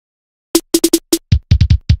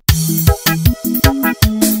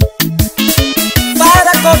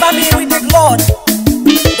Father, cover me with the blood.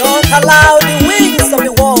 Don't allow the wings of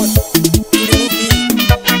the world to remove me.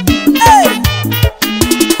 Hey!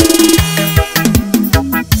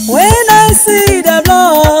 When I see the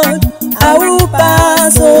blood, I will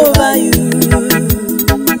pass over you.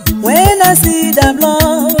 When I see the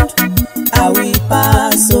blood, I will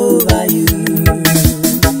pass over you.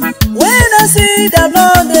 When I see the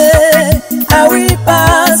blood, I will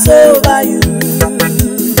pass over you.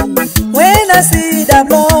 When I see the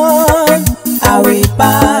blood, I will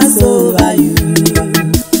pass over you.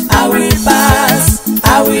 I will pass,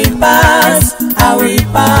 I will pass, I will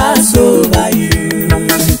pass over you.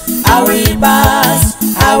 I will pass,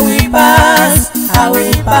 I will pass, I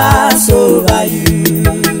will pass over you.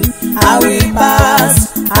 I will pass,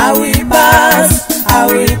 I will pass, I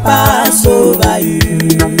will pass over you.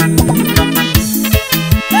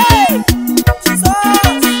 Hey, Jesus!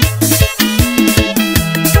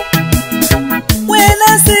 When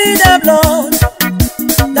I see the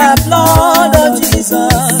blood of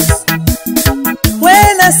Jesus.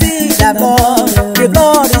 When I see the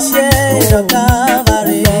blood is shed of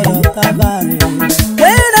Calvary.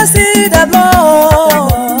 When I see the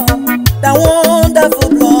blood, the wonderful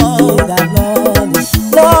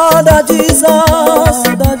blood of Jesus,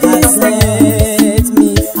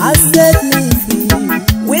 has set me free.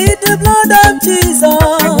 With the blood of Jesus,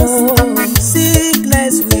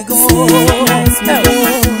 sickness will go.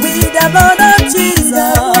 With the blood of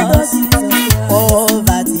Jesus,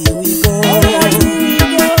 poverty will go.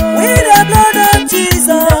 With the blood of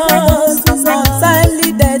Jesus, untimely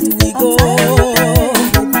death will go.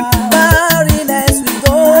 Barrenness will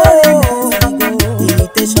go.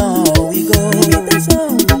 Limitation will go.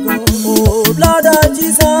 Oh, blood of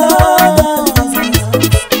Jesus,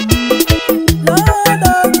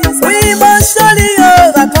 we must surely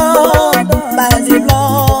overcome by the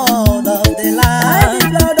blood of the Lamb.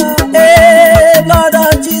 Hey, blood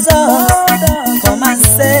of Jesus, come and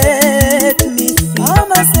set me free.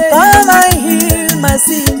 Come and heal my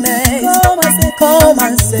sickness. Come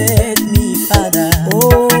and set me, Father.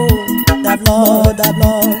 Oh, the blood, the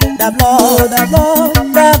blood, the blood, the blood,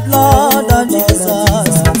 the blood of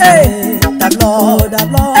Jesus. Hey, the blood, the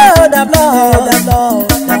blood, oh, the blood, the blood,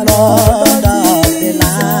 the blood of the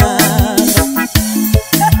Lamb.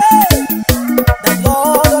 Hey, the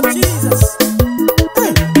blood of Jesus.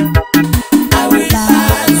 I will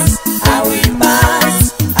pass, I will pass,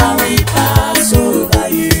 I will pass over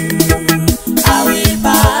you. I will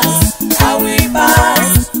pass, I will pass,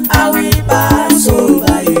 I will pass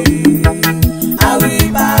over you. I will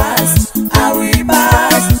pass, I will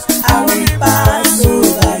pass, I will pass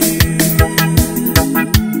over you.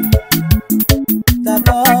 The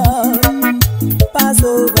blood pass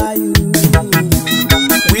over you.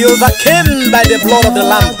 We overcame by the blood of the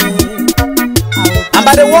Lamb and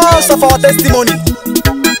by the words of our testimony.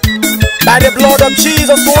 By the blood of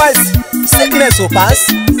Jesus Christ, sickness will pass.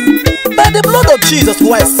 By the blood of Jesus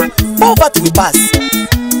Christ, poverty will pass.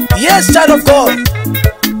 Yes, child of God,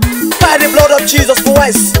 by the blood of Jesus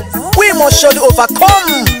Christ, we must surely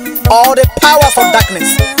overcome all the powers of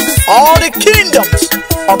darkness, all the kingdoms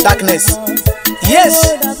of darkness. Yes,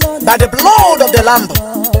 by the blood of the Lamb,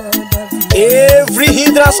 every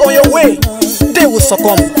hindrance on your way, they will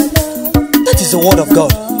succumb. That is the word of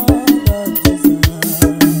God.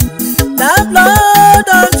 The blood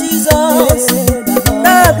of Jesus,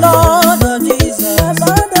 the blood of Jesus,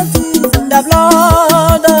 the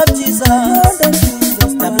blood of Jesus,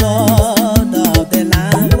 the blood of the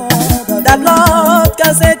Lamb. The blood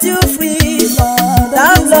can set you free. The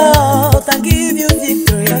blood can give you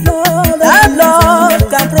victory. The blood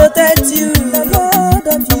can protect you. The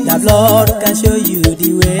blood can show you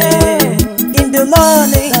the way. In the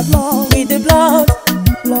morning, with the blood.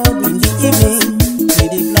 In the evening,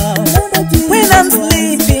 with the blood. When I'm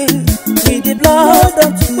sleeping, with the blood.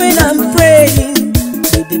 When I'm praying,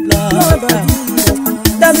 with the blood.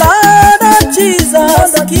 The blood of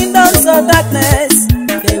Jesus, the kingdoms of darkness,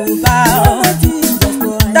 they will bow.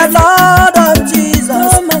 The blood of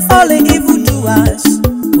Jesus, all the evildoers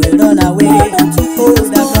will run away. Oh,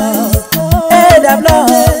 the blood, hey, the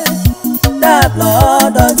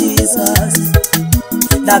blood of Jesus,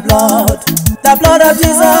 the blood of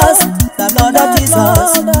Jesus, the blood of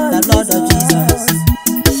Jesus, the blood of Jesus.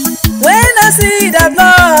 When I see the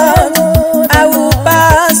blood, I will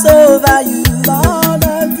pass over you.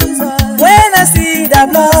 When I see the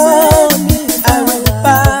blood, I will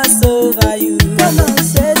pass over you.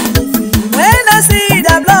 When I see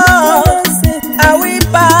the blood, I will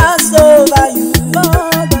pass over you.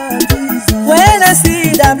 When I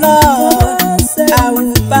see the blood, I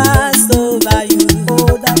will pass.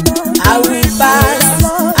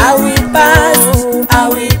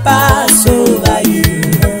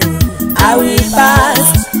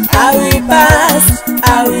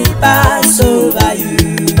 I will pass over you.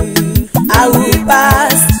 I will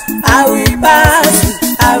pass, I will pass,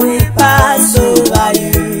 I will pass over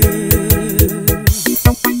you.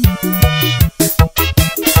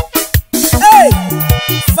 Hey,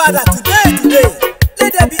 Father, today,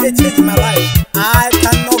 let there be a change in my life. I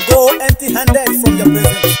cannot go empty-handed from your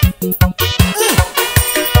presence.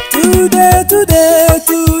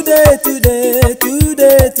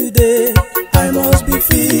 Today, I must be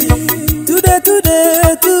free. Today,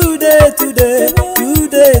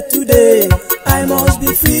 I must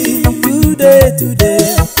be free.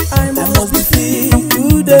 Today, I must be free.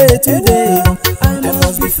 Today, I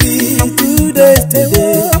must be free. Today,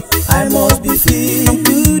 I must be free.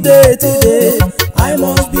 Today, I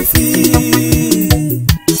must be free.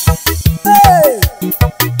 Hey!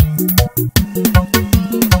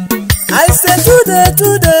 I said today,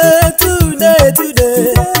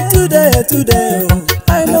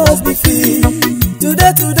 I must be free.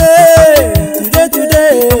 Today,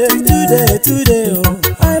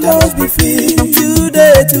 I must be free.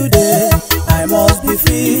 Today, I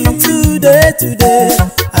must be free. Today,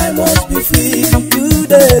 I must be free.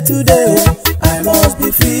 Today, I must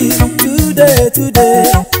be free.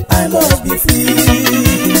 Today, I must be free.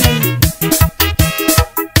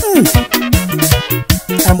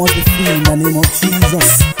 I must be free in the name of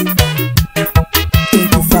Jesus.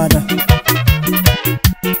 Thank you, Father.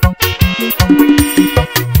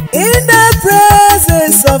 In the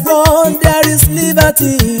presence of God, there is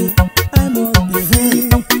liberty. I must be free.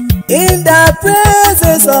 In the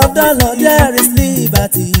presence of the Lord, there is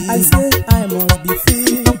liberty. I say, I must be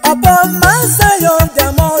free. Upon Mount Zion,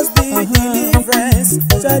 there must be deliverance.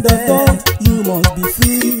 Child of God, you must be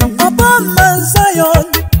free. Upon Mount Zion,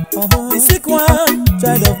 the sick one,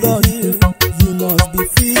 child of God, you must be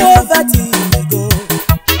free. Poverty, we go.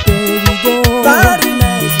 There we go.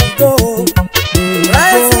 Barrenness, we go.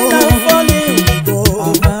 Rising and falling, we go.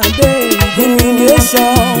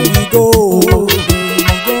 Humiliation, we go.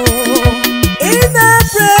 In the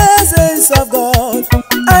presence of God,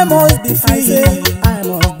 I must be free. I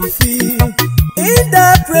must be free. In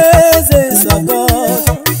the presence of God,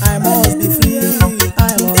 I must be free.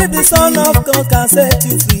 If the Son of God can set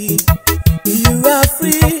you free, you are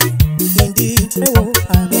free indeed.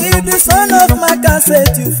 If the Son of Man can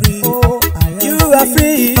set you free, you are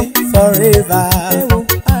free forever.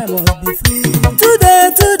 I must be free.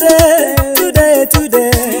 Today,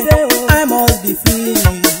 I must be free.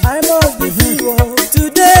 I must be free.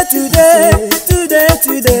 Today,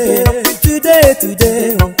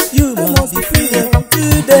 you must be free.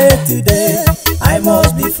 Today, I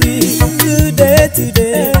must be free. Today,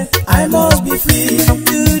 I must be free. Today, I must be free.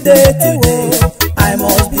 Today, I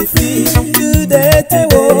must be free. Today,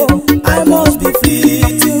 I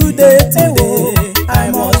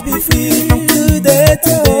must be free. Today,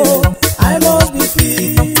 I must be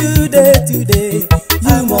free. Today,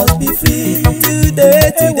 you must be free.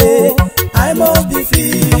 Today, I must be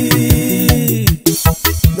free.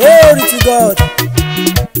 Glory to God.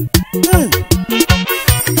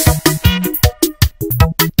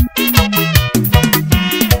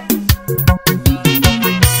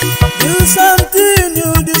 Do something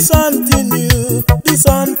new, do something new, do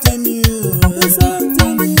something new, do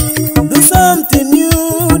something new, do something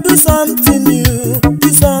new, do something new, do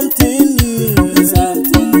something new, do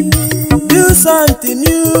something new, do something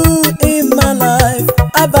new in my life.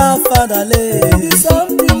 Abba Father, do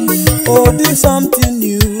something new, oh, do something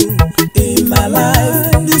new in my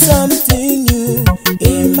life. Do something new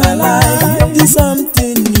in my life. Do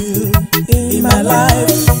something new in my life.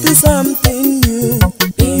 Do something new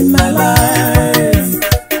in my life.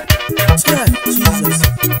 Jesus.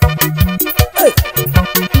 Hey.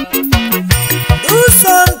 Do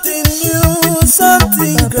something new,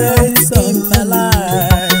 something great in my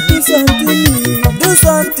life. Do something new, do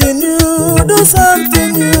something new, do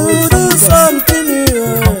something new, do something new.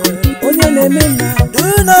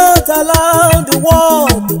 Do not allow the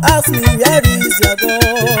world to ask me where is your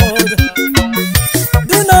God.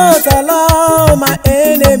 Do not allow my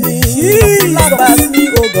enemies to laugh at me,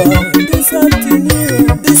 oh God. Do something new,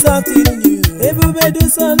 do something new. Everybody do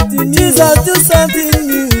something new. Jesus, do something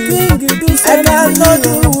new. King, do something new. I cannot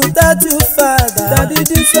do without you, Father. Daddy,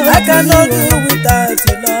 do something I cannot do without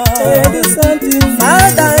you, Lord. Hey, do something new.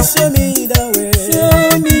 Father, show me the way.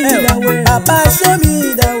 Show me the way. Papa, show me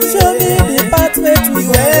the way. Show me the pathway to the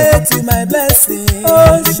way to my blessing.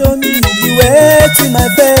 Oh, show me the way to my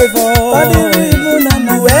favor.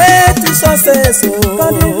 The way to success. Oh,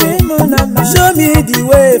 show me the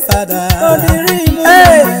way, Father.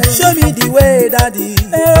 Hey, show me the way, Daddy.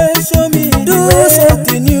 Hey, show me. Do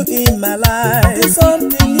something new in my life. Do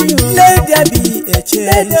something new. Let there be a change.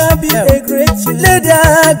 Let there be a great change. Let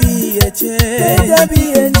there be a change. Let there be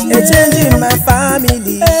a change. A change in my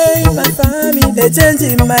family. My family. A change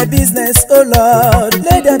in my business, oh Lord.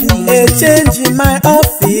 Let there be a change in my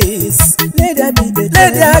office. Let there be a change.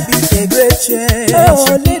 Let there be a great change.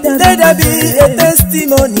 Oh, let there be a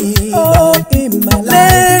testimony. Oh, in my life.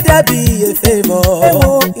 Let there be a favor.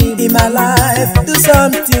 Oh, in my life. Do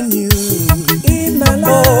something new. In my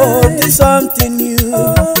life. Oh, do something new.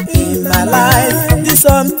 Oh, in my life. Do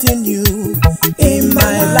something new. In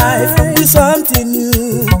my life. Do something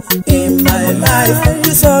new. In my life.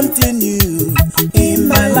 Do something new. In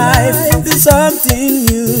my life. Do something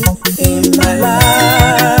new. In my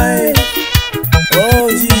life. Oh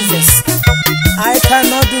Jesus, I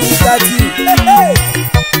cannot do without you. Hey,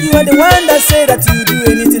 you are the one that said that you do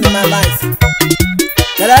anything in my life,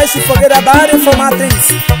 that I should forget about it for my things.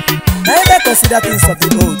 Neither consider things of the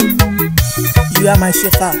old. You are my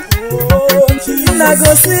shepherd. Na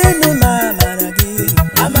go see me managi,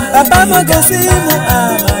 Papa mo go see me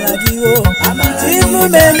amanagi o. Imu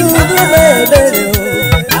menu mebere o.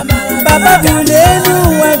 Papa bulenu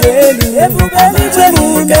wagelu, imu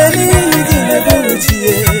menu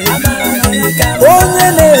yidineburuchie. Onye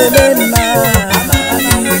na-eme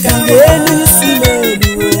elu si melu,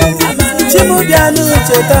 chimu bianu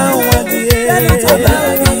cheta nwadie.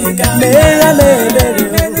 Mera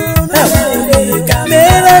mebere o,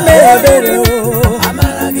 mera mebere o.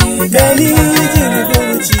 Meni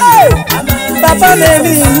yidineburuchie, Papa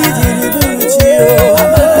meni yidineburuchie o.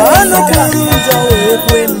 Onu kuru jo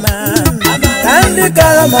ekwe ma, kandi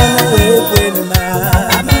karamana ekwe ma.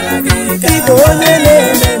 Ibo onye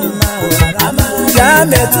na-eme mma, ya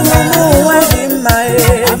metụrụ nwa gị mma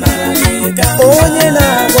onye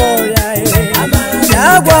na-agwọ ọrịa ya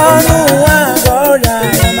gwa ọnụ nwa agwọ ọrịa.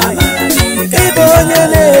 Ibo onye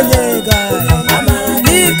na-enye ego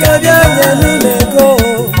biko bịa nye